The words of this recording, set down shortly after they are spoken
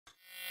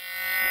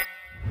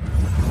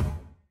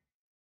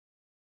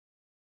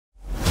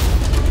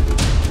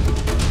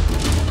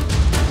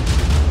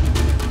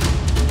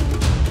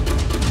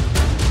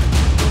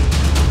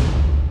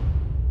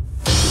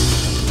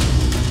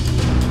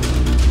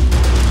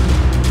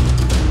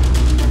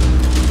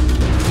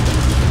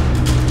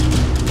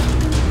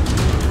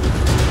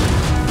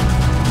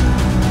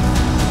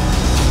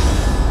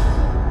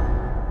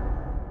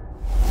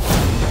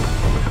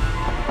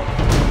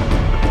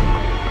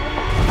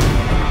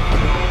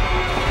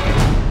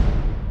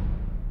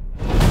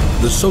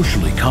the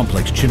socially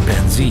complex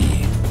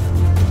chimpanzee,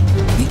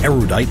 the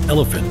erudite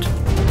elephant,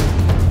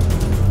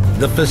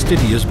 the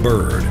fastidious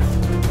bird,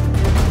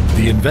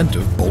 the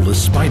inventive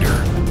bolus spider,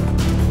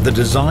 the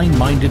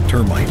design-minded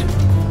termite,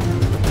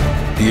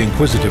 the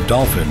inquisitive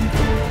dolphin,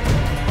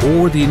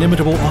 or the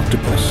inimitable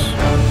octopus.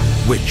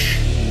 Which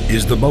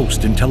is the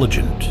most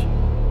intelligent?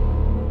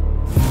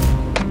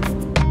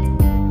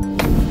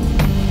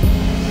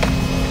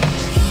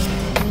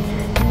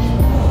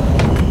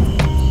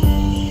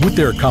 With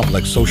their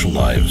complex social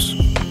lives,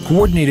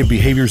 coordinated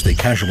behaviors they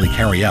casually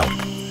carry out,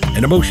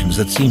 and emotions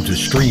that seem to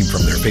stream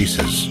from their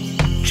faces,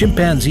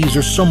 chimpanzees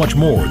are so much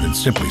more than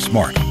simply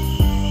smart.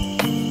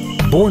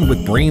 Born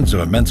with brains of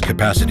immense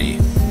capacity,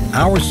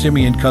 our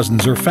simian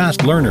cousins are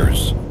fast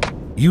learners.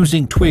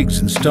 Using twigs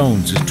and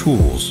stones as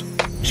tools,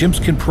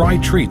 chimps can pry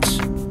treats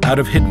out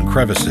of hidden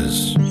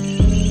crevices.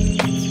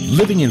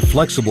 Living in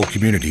flexible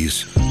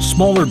communities,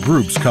 smaller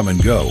groups come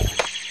and go.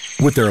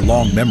 With their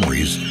long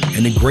memories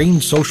and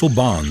ingrained social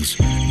bonds,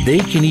 they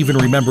can even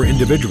remember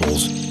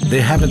individuals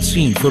they haven't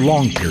seen for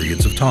long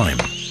periods of time.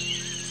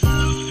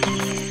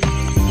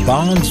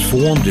 Bonds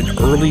formed in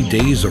early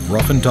days of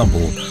rough and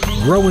tumble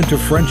grow into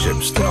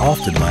friendships that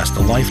often last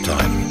a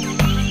lifetime.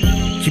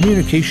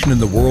 Communication in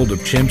the world of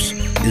chimps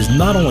is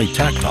not only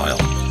tactile,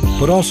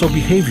 but also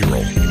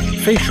behavioral,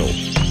 facial,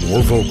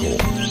 or vocal.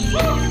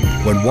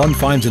 When one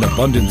finds an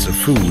abundance of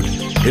food,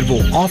 it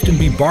will often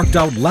be barked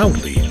out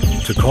loudly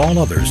to call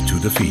others to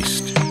the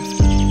feast.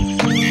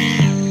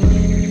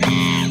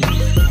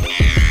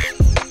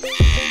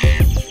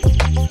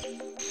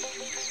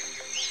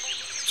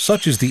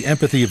 Such is the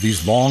empathy of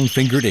these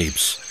long-fingered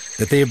apes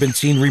that they have been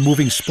seen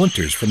removing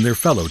splinters from their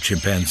fellow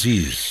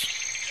chimpanzees.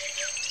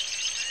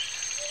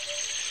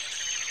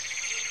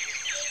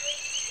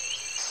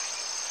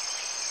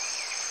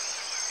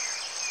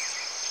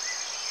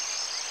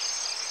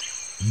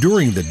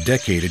 During the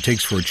decade it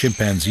takes for a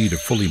chimpanzee to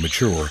fully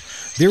mature,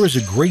 there is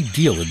a great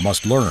deal it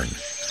must learn.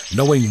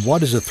 Knowing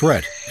what is a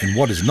threat and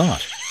what is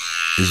not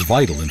is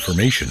vital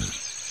information.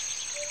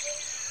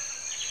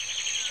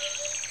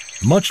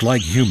 Much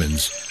like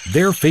humans,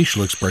 their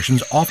facial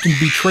expressions often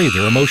betray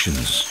their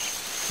emotions.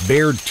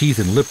 Bared teeth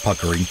and lip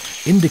puckering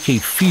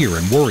indicate fear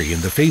and worry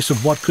in the face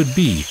of what could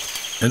be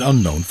an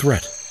unknown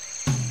threat.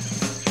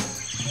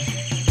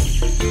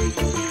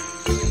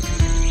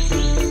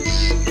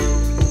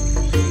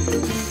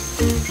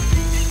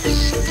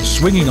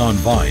 Swinging on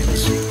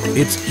vines,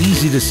 it's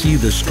easy to see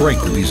the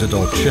strength of these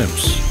adult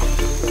chimps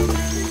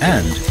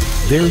and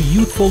their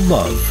youthful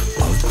love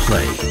of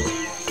play.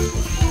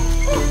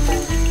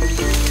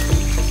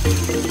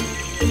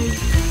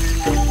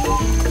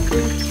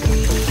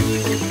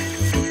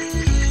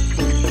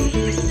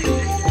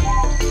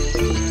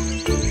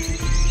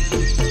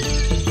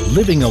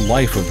 Living a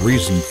life of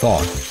reasoned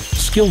thought,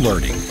 skill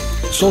learning,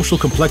 social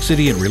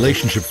complexity and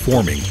relationship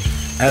forming,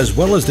 as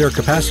well as their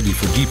capacity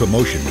for deep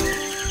emotion,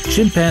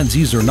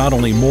 chimpanzees are not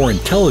only more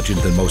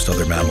intelligent than most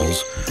other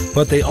mammals,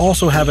 but they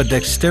also have a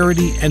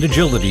dexterity and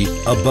agility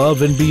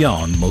above and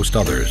beyond most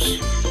others.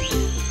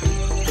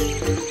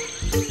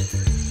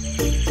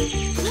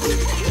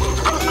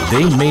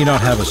 They may not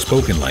have a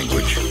spoken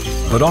language,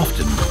 but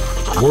often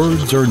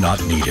words are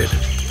not needed.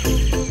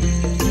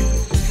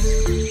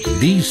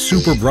 These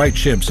super bright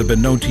chimps have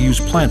been known to use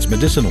plants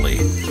medicinally,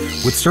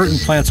 with certain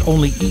plants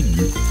only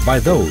eaten by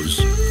those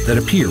that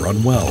appear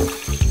unwell.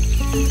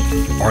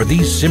 Are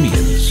these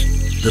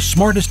simians the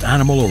smartest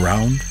animal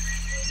around?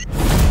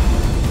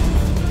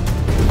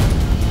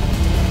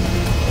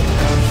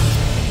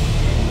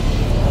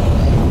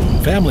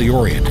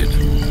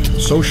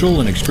 Family-oriented, social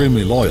and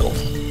extremely loyal,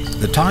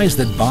 the ties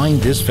that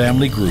bind this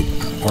family group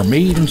are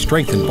made and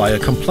strengthened by a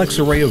complex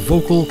array of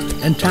vocal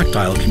and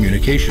tactile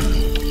communication,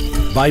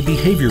 by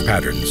behavior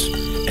patterns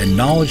and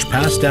knowledge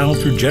passed down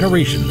through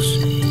generations,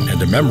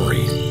 and a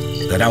memory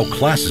that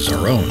outclasses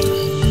our own.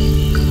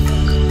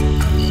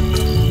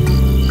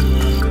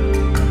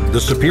 The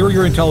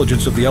superior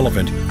intelligence of the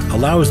elephant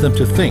allows them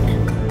to think,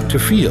 to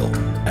feel,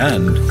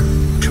 and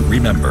to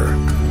remember.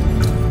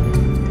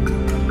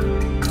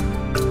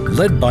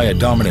 Led by a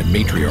dominant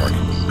matriarch,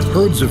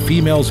 herds of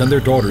females and their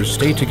daughters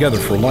stay together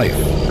for life.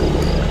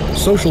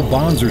 Social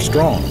bonds are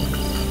strong,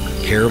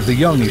 care of the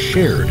young is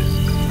shared,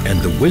 and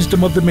the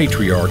wisdom of the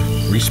matriarch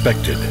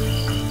respected.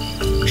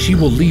 She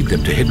will lead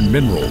them to hidden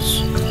minerals,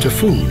 to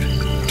food,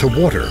 to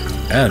water,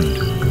 and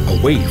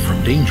away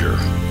from danger.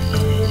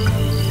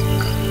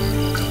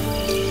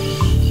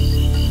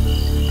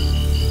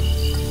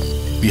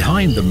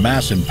 Behind the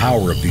mass and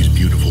power of these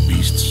beautiful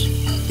beasts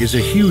is a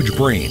huge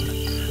brain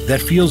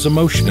that feels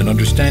emotion and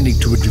understanding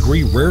to a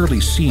degree rarely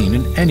seen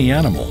in any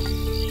animal.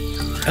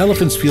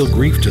 Elephants feel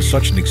grief to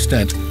such an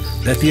extent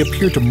that they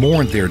appear to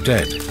mourn their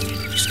dead,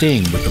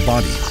 staying with the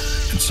body,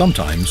 and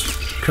sometimes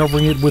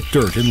covering it with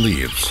dirt and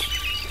leaves.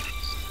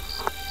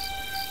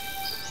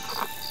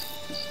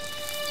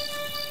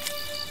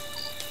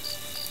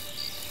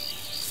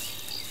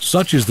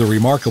 Such is the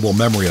remarkable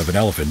memory of an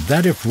elephant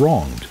that, if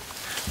wronged,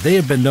 they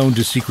have been known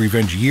to seek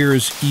revenge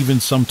years, even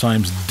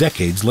sometimes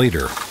decades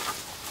later.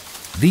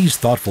 These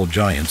thoughtful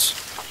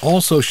giants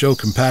also show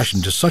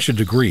compassion to such a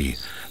degree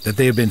that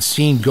they have been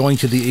seen going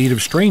to the aid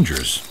of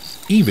strangers,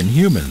 even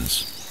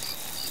humans.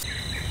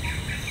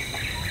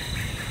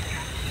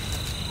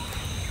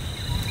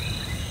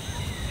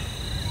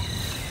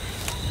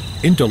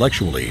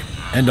 Intellectually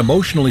and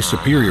emotionally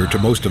superior to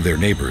most of their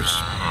neighbors,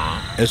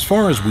 as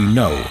far as we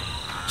know,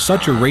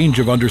 such a range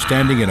of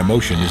understanding and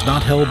emotion is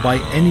not held by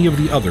any of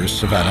the other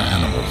savanna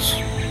animals.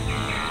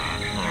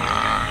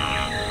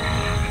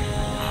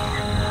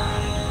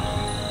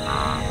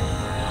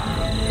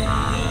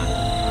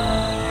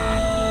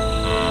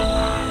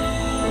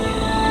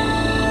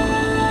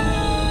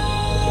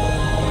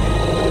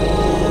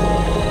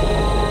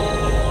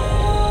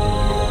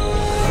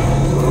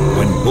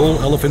 Bull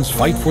elephants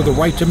fight for the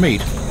right to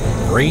mate,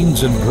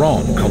 brains and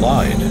brawn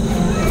collide.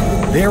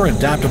 Their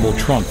adaptable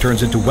trunk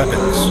turns into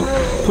weapons,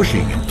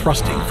 pushing and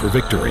thrusting for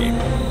victory.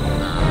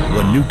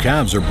 When new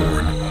calves are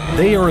born,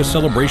 they are a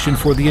celebration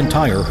for the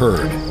entire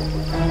herd.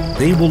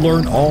 They will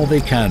learn all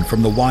they can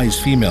from the wise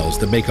females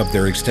that make up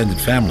their extended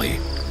family,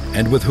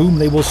 and with whom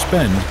they will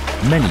spend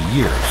many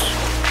years.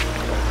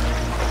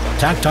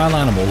 Tactile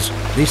animals,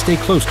 they stay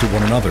close to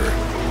one another.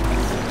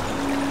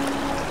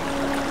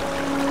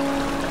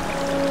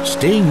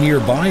 Staying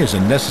nearby is a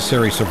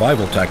necessary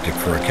survival tactic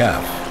for a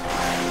calf,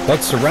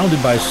 but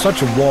surrounded by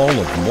such a wall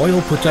of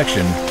loyal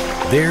protection,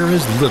 there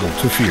is little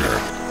to fear.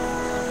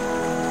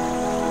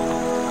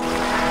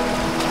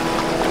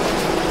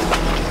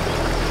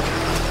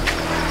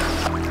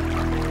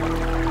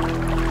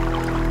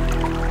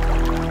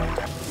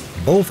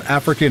 Both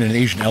African and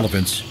Asian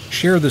elephants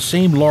share the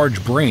same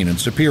large brain and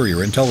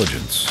superior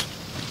intelligence.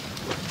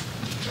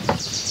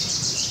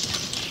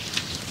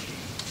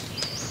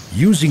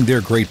 Using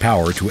their great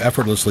power to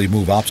effortlessly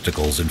move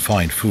obstacles and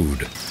find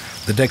food,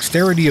 the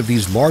dexterity of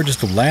these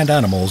largest of land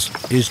animals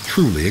is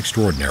truly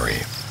extraordinary.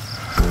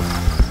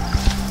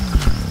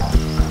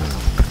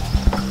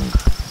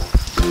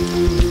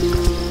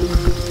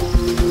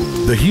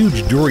 The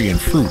huge durian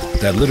fruit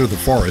that litter the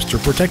forest are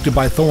protected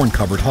by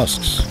thorn-covered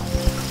husks.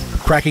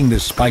 Cracking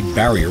this spiked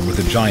barrier with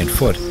a giant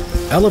foot,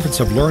 elephants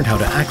have learned how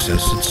to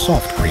access its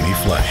soft, creamy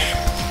flesh.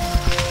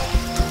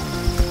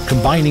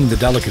 Combining the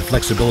delicate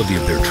flexibility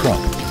of their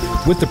trunk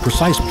with the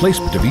precise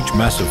placement of each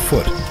massive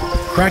foot,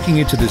 cracking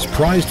into this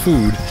prized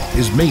food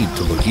is made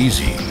to look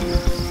easy.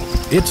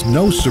 It's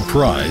no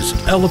surprise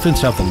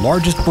elephants have the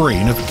largest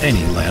brain of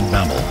any land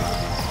mammal.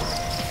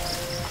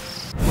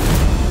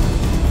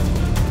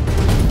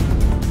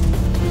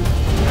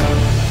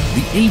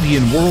 The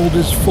avian world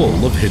is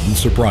full of hidden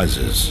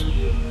surprises.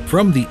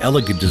 From the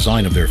elegant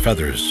design of their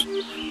feathers,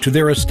 to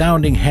their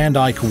astounding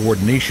hand-eye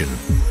coordination,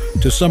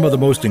 to some of the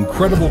most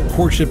incredible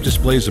courtship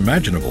displays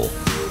imaginable,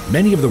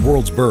 many of the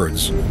world's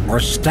birds are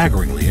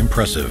staggeringly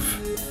impressive.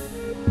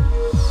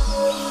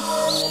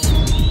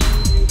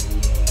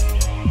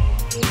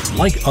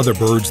 Like other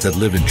birds that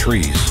live in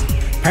trees,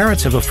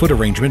 parrots have a foot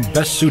arrangement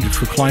best suited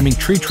for climbing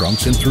tree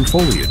trunks and through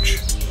foliage.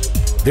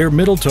 Their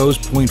middle toes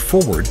point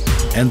forward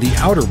and the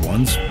outer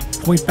ones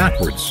point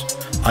backwards,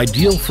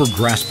 ideal for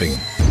grasping,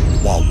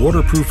 while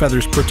waterproof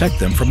feathers protect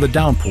them from the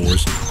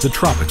downpours the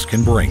tropics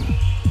can bring.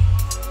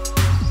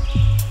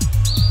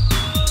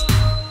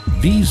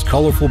 These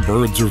colorful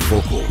birds are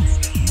vocal,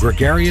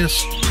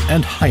 gregarious,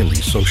 and highly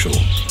social.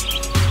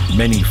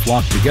 Many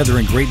flock together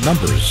in great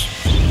numbers,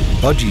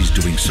 budgies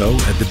doing so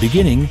at the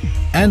beginning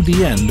and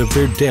the end of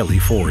their daily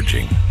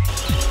foraging.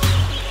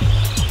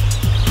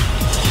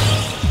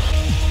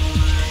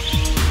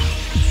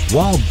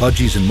 While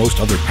budgies and most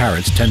other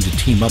parrots tend to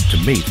team up to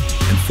mate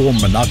and form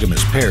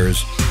monogamous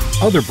pairs,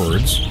 other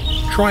birds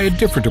try a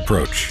different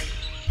approach.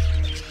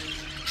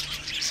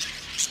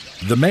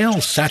 The male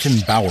satin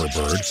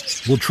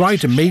bowerbird will try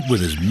to mate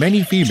with as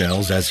many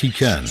females as he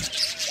can,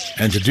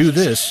 and to do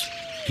this,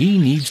 he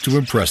needs to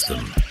impress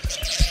them.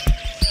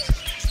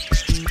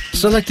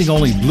 Selecting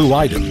only blue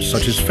items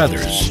such as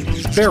feathers,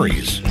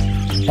 berries,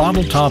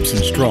 bottle tops,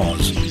 and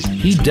straws,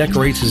 he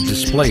decorates his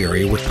display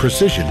area with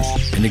precision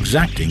and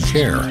exacting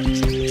care.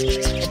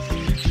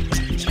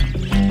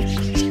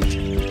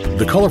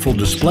 The colorful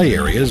display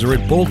areas are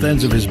at both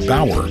ends of his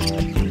bower,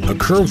 a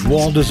curved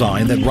wall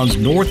design that runs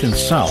north and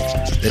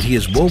south that he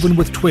has woven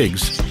with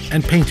twigs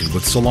and painted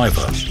with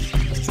saliva.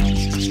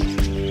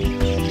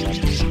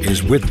 It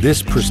is with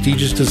this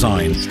prestigious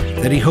design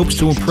that he hopes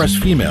to impress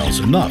females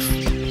enough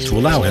to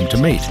allow him to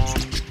mate.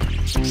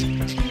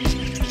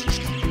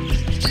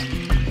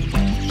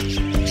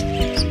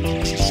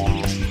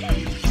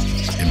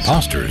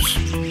 Imposters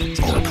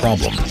are a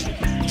problem.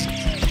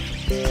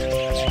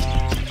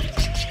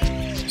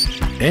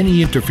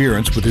 Any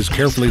interference with his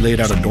carefully laid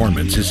out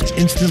adornments is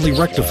instantly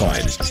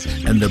rectified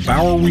and the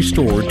bower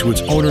restored to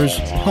its owner's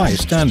high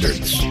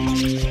standards.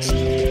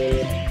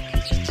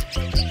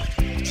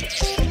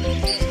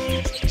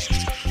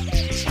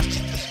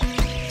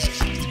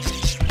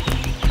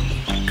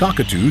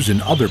 Cockatoos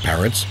and other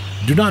parrots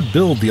do not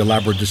build the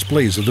elaborate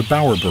displays of the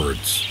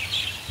bowerbirds.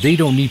 They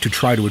don't need to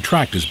try to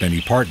attract as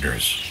many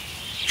partners,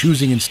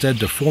 choosing instead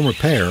to form a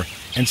pair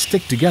and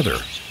stick together,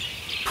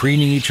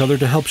 preening each other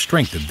to help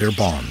strengthen their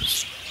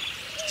bonds.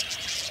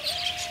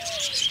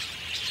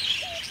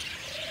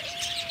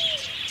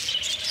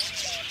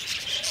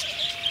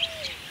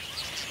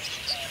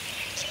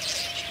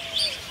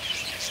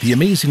 The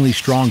amazingly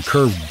strong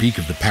curved beak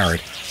of the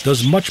parrot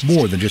does much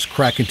more than just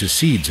crack into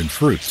seeds and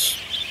fruits.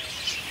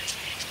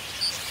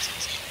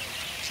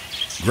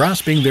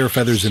 Grasping their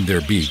feathers in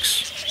their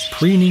beaks,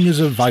 preening is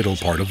a vital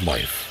part of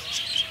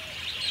life.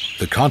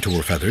 The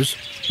contour feathers,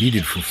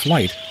 needed for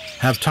flight,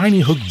 have tiny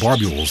hooked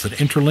barbules that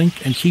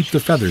interlink and keep the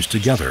feathers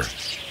together.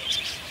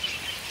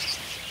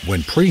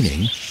 When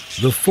preening,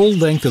 the full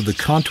length of the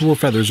contour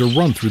feathers are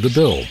run through the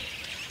bill,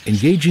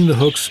 engaging the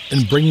hooks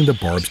and bringing the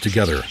barbs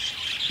together,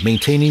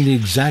 maintaining the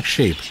exact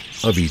shape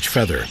of each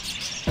feather.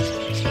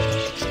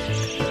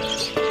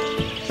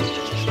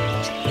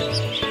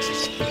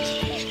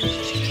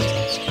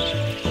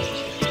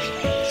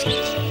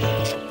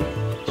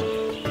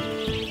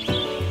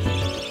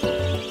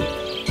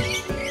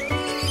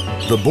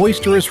 The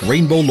boisterous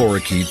rainbow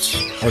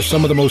lorikeets are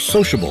some of the most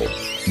sociable,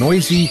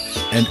 noisy,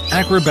 and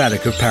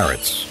acrobatic of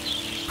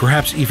parrots,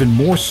 perhaps even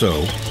more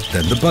so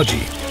than the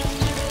budgie.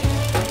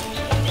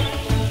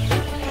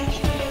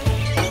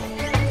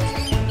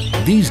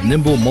 These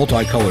nimble,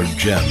 multicolored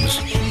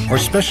gems are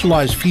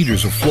specialized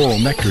feeders of floral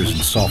nectars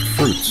and soft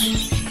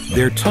fruits.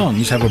 Their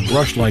tongues have a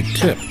brush-like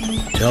tip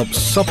to help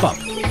sup up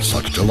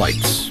such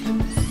delights.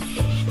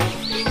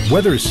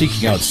 Whether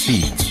seeking out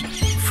seeds,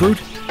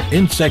 fruit,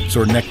 insects,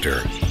 or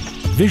nectar,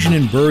 vision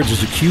in birds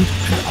is acute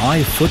and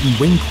eye, foot, and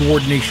wing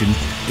coordination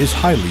is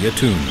highly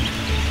attuned.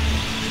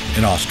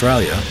 In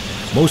Australia,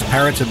 most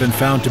parrots have been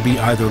found to be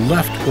either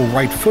left or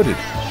right-footed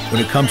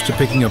when it comes to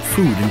picking up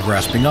food and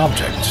grasping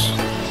objects.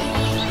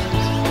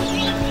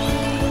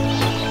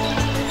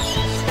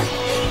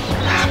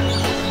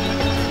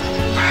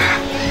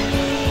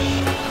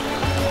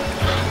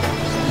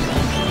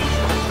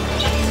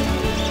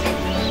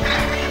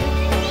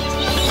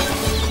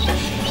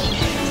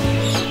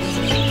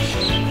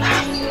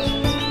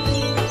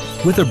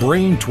 With a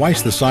brain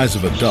twice the size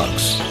of a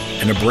duck's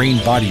and a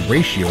brain-body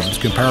ratio that's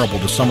comparable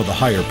to some of the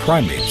higher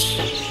primates,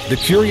 the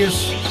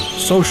curious,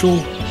 social,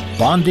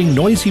 bonding,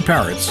 noisy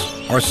parrots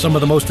are some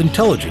of the most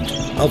intelligent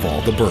of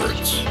all the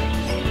birds.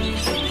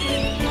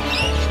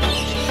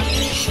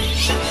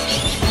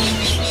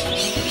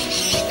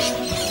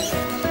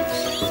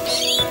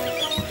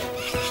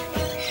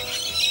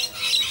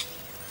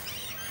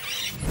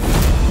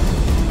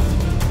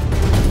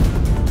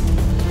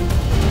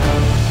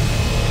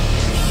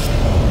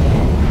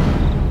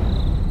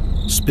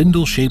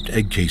 Spindle-shaped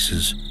egg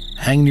cases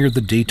hang near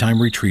the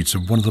daytime retreats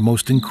of one of the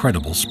most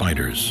incredible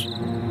spiders.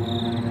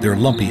 Their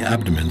lumpy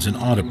abdomens and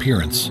odd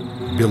appearance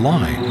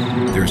belie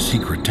their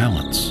secret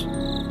talents.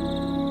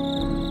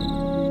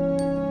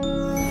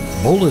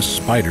 Bolus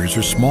spiders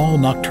are small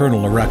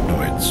nocturnal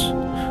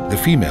arachnoids. The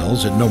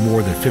females, at no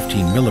more than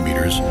 15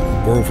 millimeters,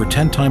 are over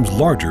 10 times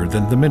larger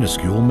than the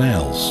minuscule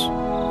males.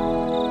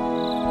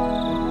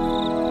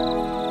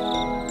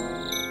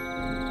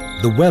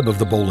 The web of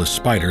the bolus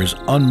spider is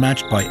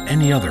unmatched by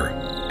any other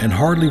and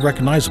hardly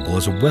recognizable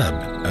as a web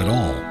at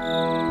all.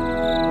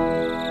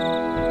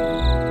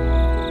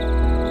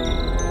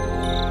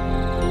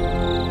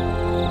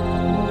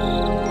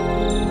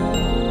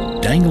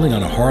 Dangling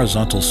on a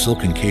horizontal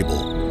silken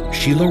cable,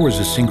 she lowers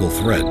a single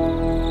thread,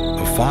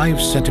 a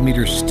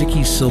 5-centimeter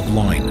sticky silk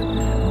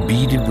line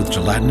beaded with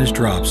gelatinous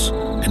drops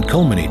and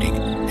culminating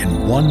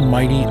in one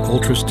mighty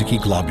ultra-sticky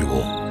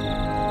globule.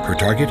 Her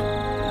target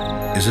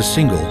is a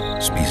single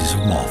species of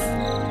moth.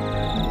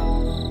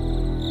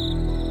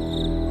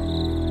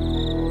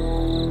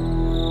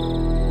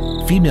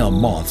 Female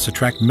moths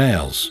attract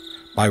males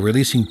by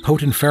releasing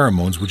potent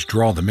pheromones which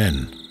draw them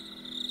in.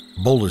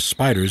 Bolus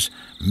spiders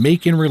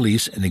make and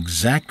release an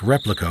exact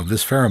replica of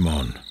this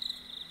pheromone.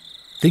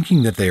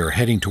 Thinking that they are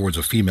heading towards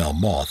a female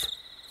moth,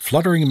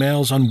 fluttering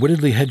males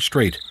unwittingly head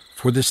straight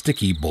for the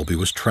sticky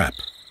bulbous trap.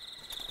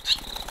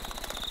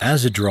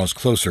 As it draws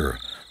closer,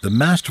 the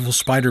masterful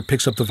spider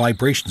picks up the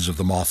vibrations of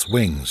the moth's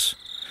wings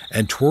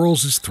and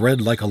twirls its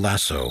thread like a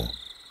lasso,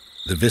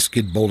 the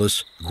viscid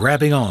bolus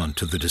grabbing on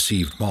to the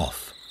deceived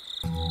moth.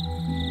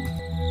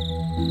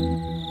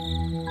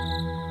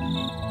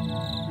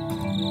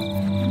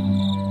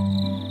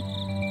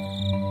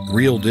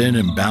 Reeled in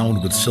and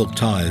bound with silk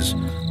ties,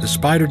 the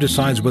spider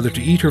decides whether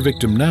to eat her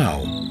victim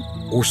now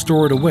or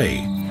store it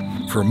away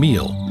for a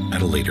meal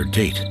at a later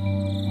date.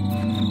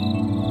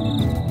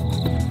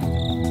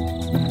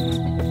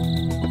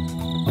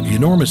 The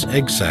enormous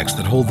egg sacs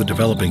that hold the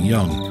developing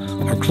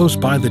young are close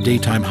by the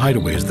daytime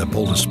hideaways that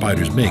bolus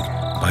spiders make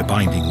by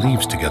binding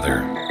leaves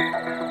together.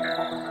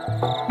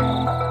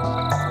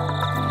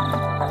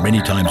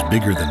 Many times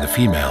bigger than the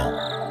female,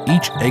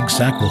 each egg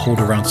sac will hold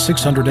around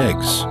 600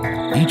 eggs,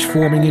 each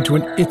forming into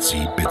an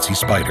itsy-bitsy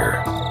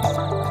spider.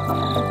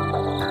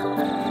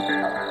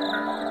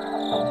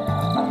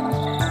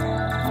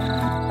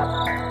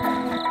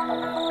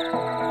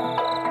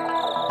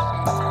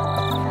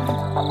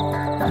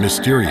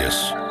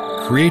 Mysterious,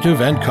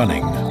 creative, and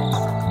cunning,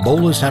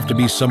 bolus have to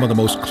be some of the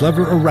most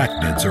clever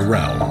arachnids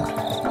around.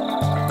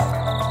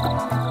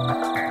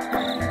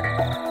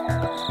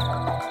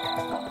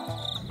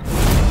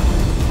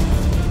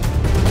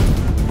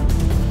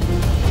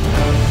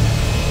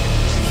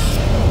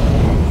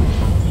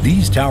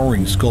 These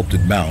towering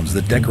sculpted mounds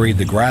that decorate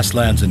the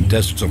grasslands and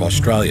deserts of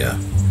Australia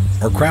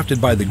are crafted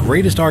by the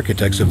greatest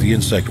architects of the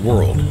insect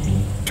world,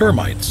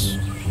 termites.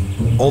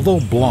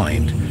 Although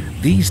blind,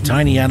 these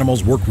tiny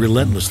animals work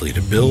relentlessly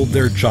to build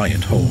their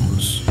giant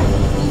homes.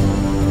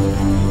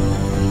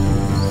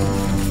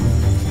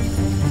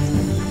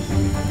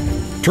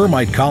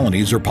 Termite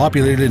colonies are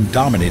populated and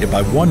dominated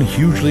by one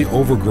hugely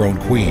overgrown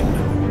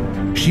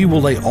queen. She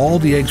will lay all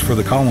the eggs for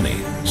the colony,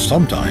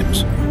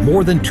 sometimes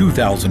more than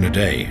 2,000 a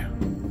day.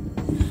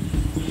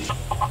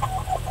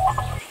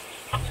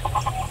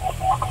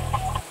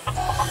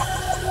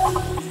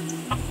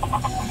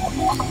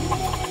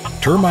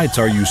 Termites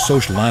are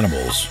eusocial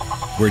animals,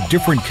 where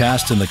different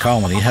castes in the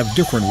colony have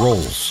different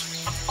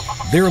roles.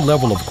 Their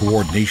level of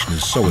coordination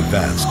is so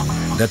advanced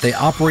that they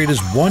operate as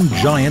one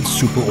giant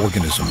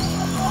superorganism.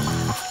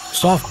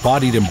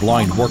 Soft-bodied and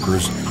blind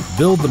workers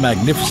build the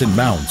magnificent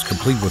mounds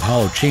complete with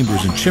hollow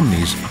chambers and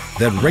chimneys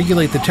that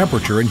regulate the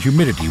temperature and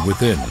humidity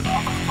within.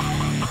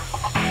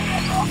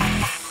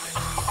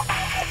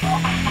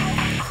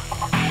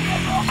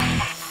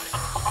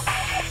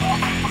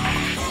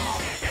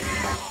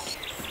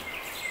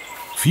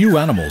 Few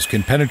animals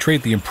can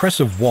penetrate the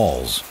impressive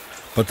walls,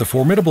 but the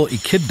formidable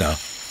echidna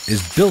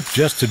is built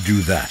just to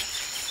do that.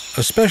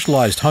 A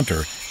specialized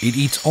hunter, it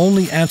eats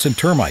only ants and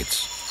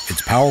termites,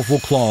 its powerful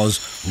claws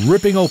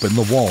ripping open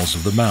the walls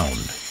of the mound.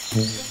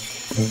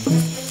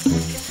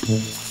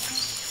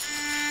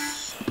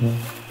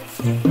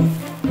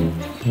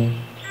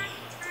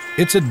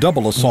 It's a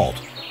double assault.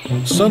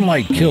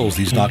 Sunlight kills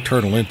these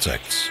nocturnal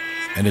insects,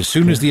 and as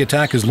soon as the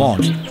attack is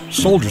launched,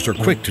 soldiers are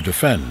quick to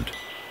defend.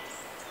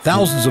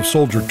 Thousands of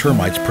soldier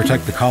termites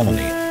protect the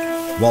colony,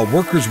 while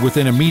workers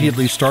within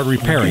immediately start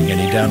repairing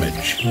any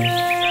damage.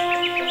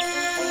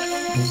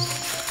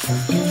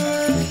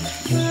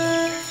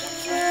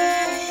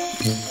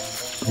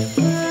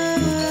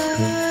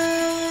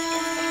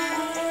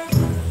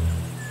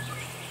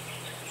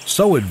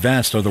 So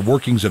advanced are the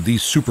workings of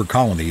these super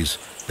colonies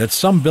that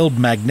some build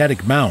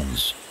magnetic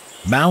mounds,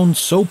 mounds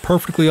so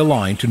perfectly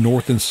aligned to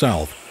north and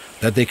south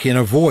that they can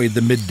avoid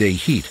the midday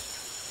heat,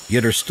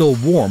 yet are still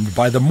warmed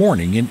by the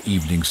morning and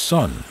evening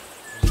sun.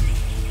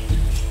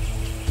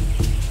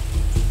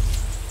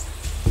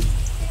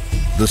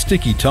 The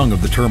sticky tongue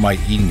of the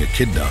termite-eating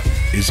echidna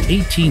is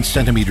 18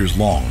 centimeters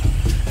long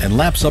and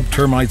laps up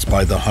termites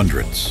by the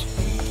hundreds.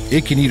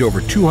 It can eat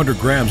over 200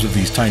 grams of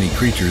these tiny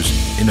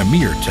creatures in a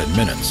mere 10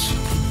 minutes.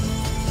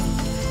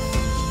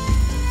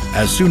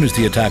 As soon as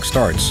the attack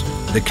starts,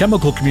 the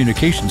chemical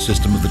communication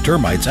system of the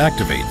termites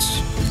activates,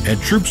 and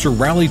troops are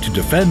rallied to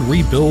defend,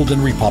 rebuild,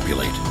 and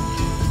repopulate.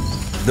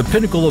 The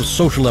pinnacle of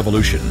social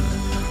evolution.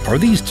 Are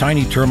these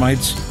tiny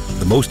termites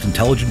the most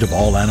intelligent of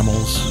all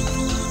animals?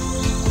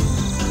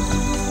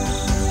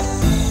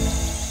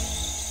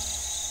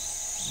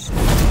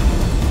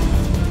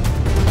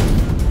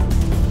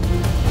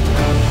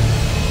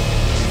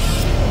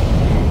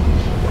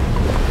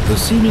 The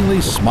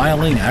seemingly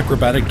smiling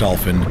acrobatic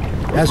dolphin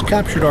has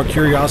captured our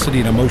curiosity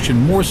and emotion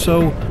more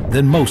so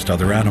than most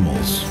other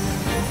animals.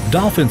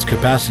 Dolphins'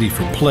 capacity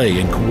for play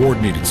and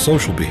coordinated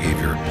social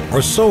behavior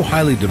are so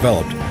highly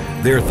developed,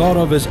 they are thought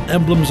of as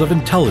emblems of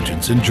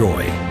intelligence and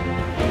joy.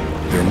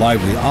 Their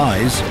lively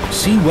eyes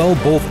see well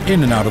both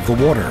in and out of the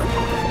water.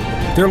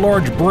 Their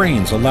large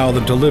brains allow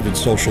them to live in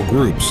social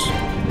groups,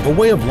 a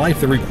way of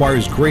life that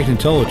requires great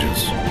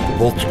intelligence,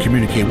 both to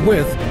communicate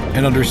with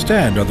and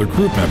understand other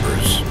group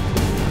members.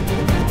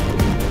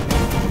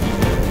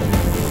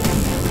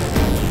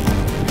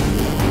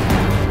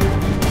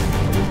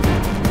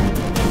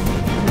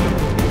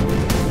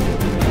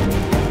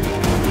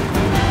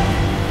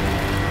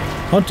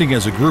 Hunting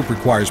as a group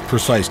requires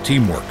precise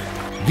teamwork.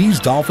 These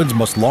dolphins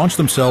must launch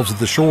themselves at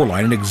the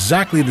shoreline at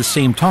exactly the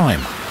same time,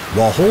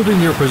 while holding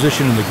their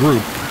position in the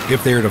group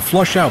if they are to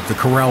flush out the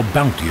corralled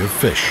bounty of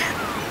fish.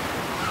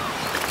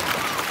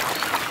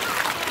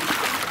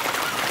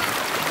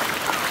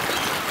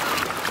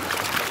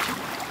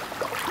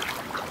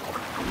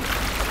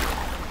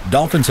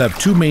 Dolphins have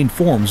two main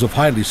forms of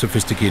highly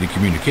sophisticated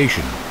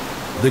communication: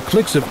 the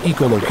clicks of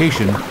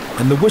echolocation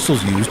and the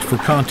whistles used for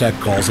contact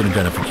calls and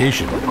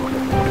identification.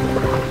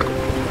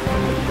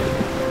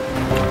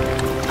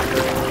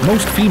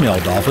 Most female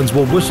dolphins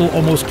will whistle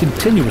almost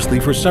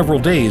continuously for several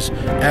days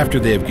after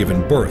they have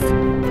given birth,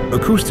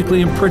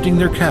 acoustically imprinting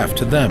their calf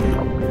to them.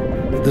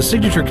 The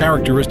signature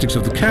characteristics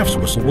of the calf's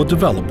whistle will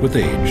develop with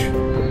age.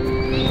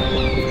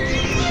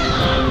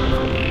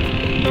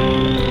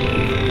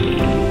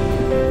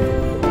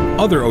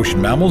 Other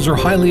ocean mammals are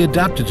highly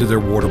adapted to their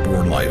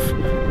waterborne life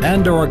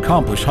and are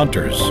accomplished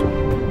hunters,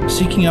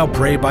 seeking out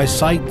prey by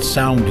sight,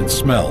 sound, and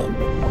smell.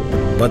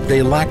 But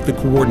they lack the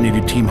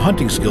coordinated team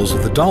hunting skills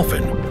of the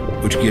dolphin,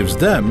 which gives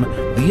them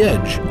the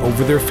edge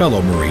over their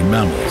fellow marine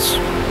mammals.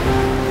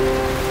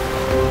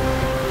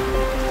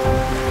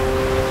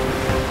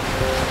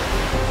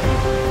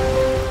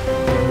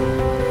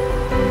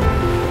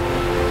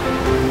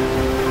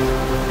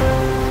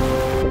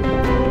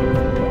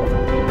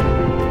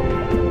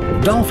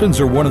 Dolphins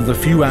are one of the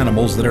few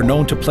animals that are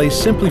known to play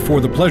simply for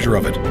the pleasure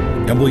of it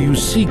and will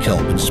use sea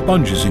kelp and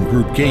sponges in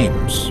group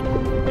games.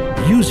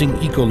 Using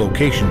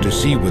echolocation to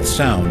see with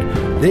sound,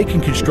 they can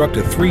construct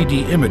a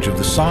 3D image of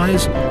the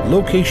size,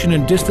 location,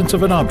 and distance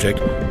of an object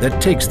that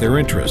takes their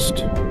interest.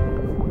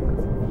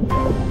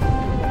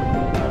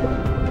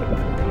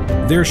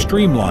 Their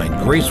streamlined,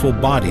 graceful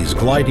bodies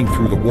gliding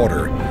through the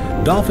water,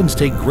 dolphins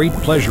take great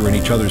pleasure in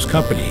each other's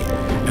company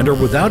and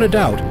are without a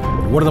doubt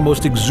one of the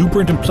most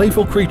exuberant and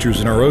playful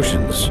creatures in our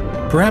oceans,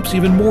 perhaps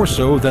even more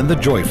so than the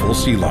joyful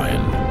sea lion.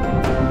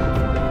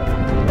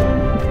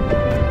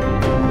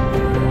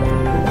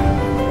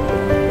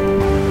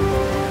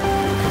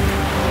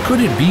 Could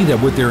it be that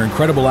with their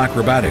incredible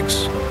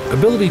acrobatics,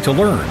 ability to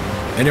learn,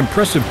 and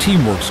impressive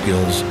teamwork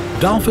skills,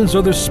 dolphins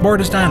are the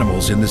smartest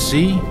animals in the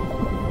sea?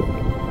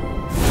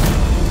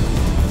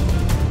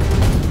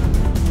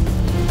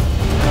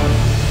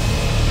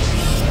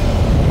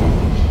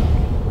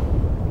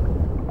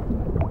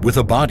 With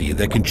a body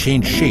that can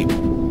change shape,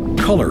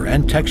 color,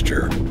 and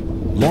texture,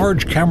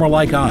 large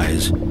camera-like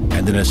eyes,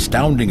 and an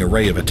astounding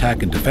array of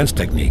attack and defense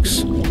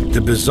techniques,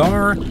 the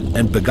bizarre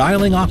and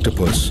beguiling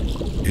octopus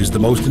is the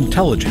most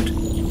intelligent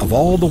of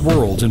all the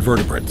world's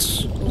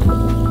invertebrates.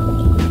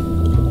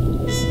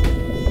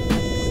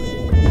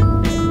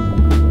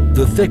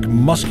 The thick,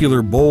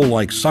 muscular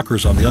bowl-like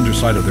suckers on the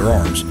underside of their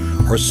arms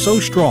are so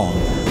strong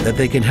that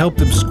they can help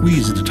them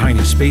squeeze into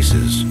tiny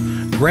spaces,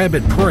 grab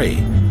at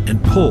prey,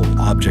 and pull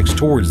objects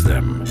towards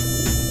them.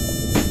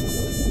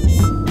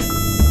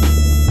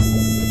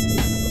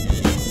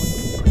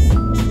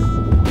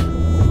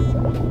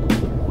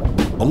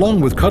 Along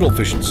with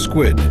cuttlefish and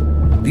squid,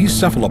 these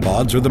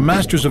cephalopods are the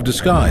masters of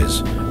disguise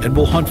and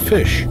will hunt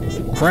fish,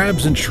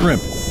 crabs, and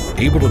shrimp,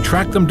 able to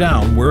track them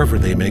down wherever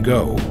they may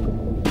go.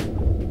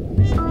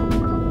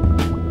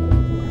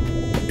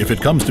 If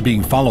it comes to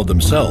being followed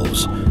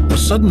themselves, a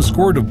sudden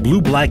squirt of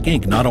blue-black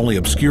ink not only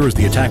obscures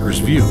the attacker's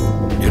view,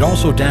 it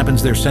also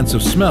dampens their sense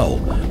of smell,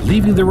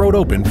 leaving the road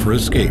open for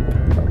escape.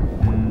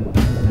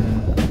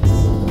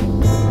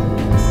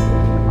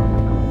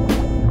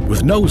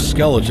 With no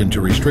skeleton to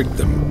restrict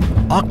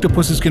them,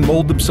 octopuses can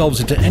mold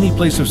themselves into any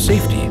place of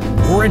safety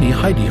or any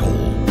hidey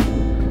hole.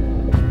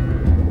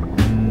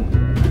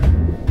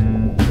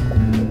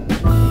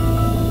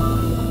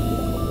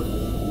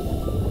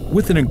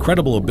 With an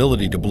incredible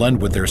ability to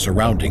blend with their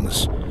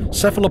surroundings,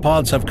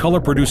 cephalopods have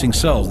color-producing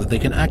cells that they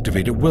can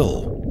activate at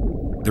will.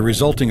 The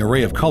resulting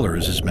array of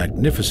colors is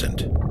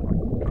magnificent.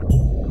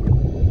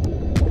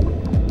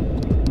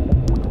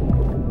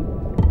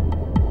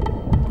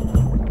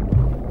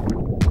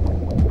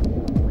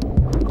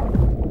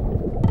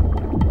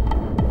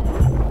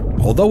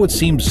 Although it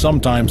seems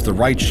sometimes the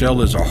right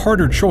shell is a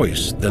harder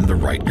choice than the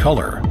right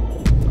color.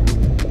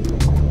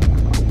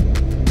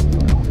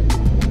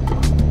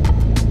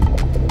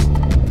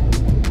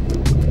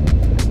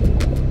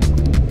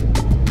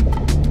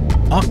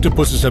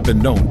 Octopuses have been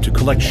known to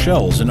collect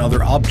shells and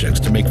other objects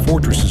to make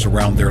fortresses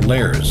around their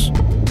lairs,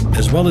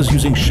 as well as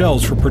using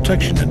shells for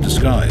protection and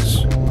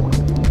disguise.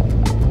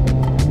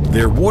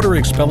 Their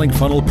water-expelling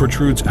funnel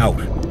protrudes out,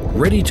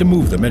 ready to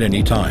move them at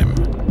any time.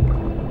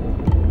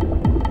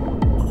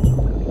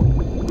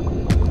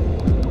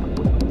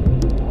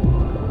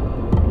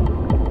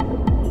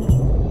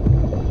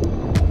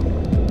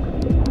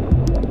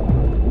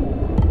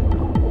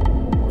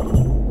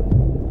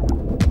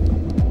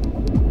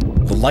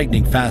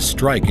 Lightning-fast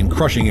strike and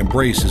crushing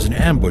embrace is an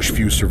ambush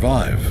few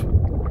survive.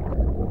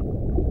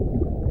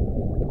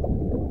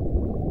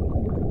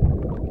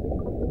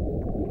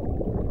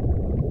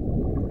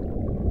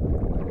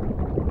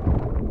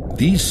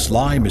 These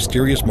sly,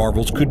 mysterious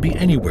marvels could be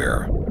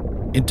anywhere.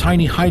 In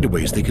tiny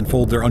hideaways they can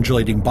fold their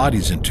undulating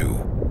bodies into,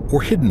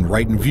 or hidden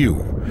right in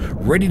view,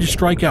 ready to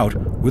strike out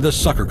with a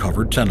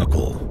sucker-covered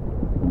tentacle.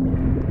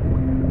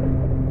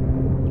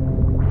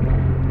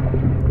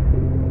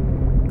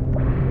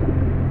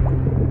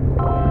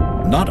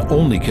 Not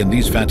only can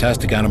these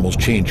fantastic animals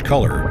change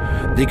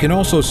color, they can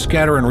also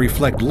scatter and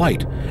reflect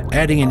light,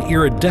 adding an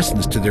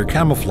iridescence to their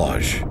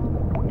camouflage.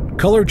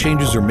 Color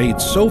changes are made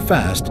so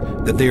fast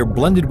that they are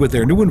blended with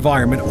their new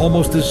environment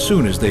almost as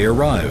soon as they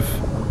arrive.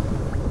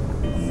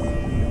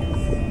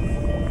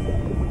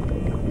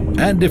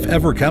 And if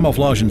ever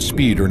camouflage and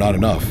speed are not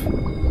enough,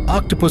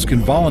 octopus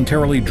can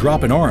voluntarily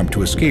drop an arm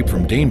to escape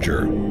from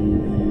danger.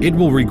 It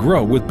will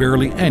regrow with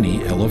barely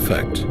any ill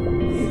effect.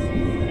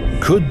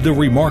 Could the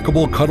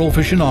remarkable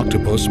cuttlefish and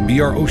octopus be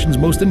our ocean's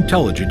most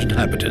intelligent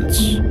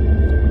inhabitants?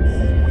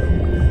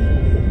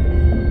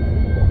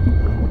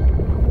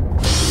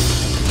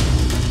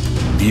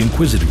 The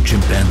inquisitive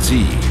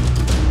chimpanzee,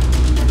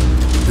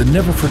 the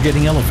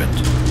never-forgetting elephant,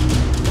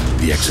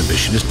 the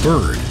exhibitionist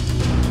bird,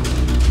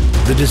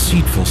 the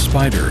deceitful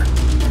spider,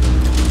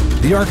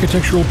 the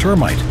architectural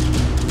termite,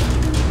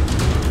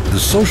 the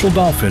social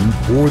dolphin,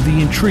 or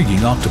the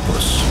intriguing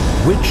octopus.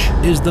 Which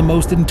is the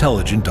most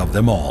intelligent of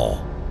them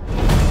all?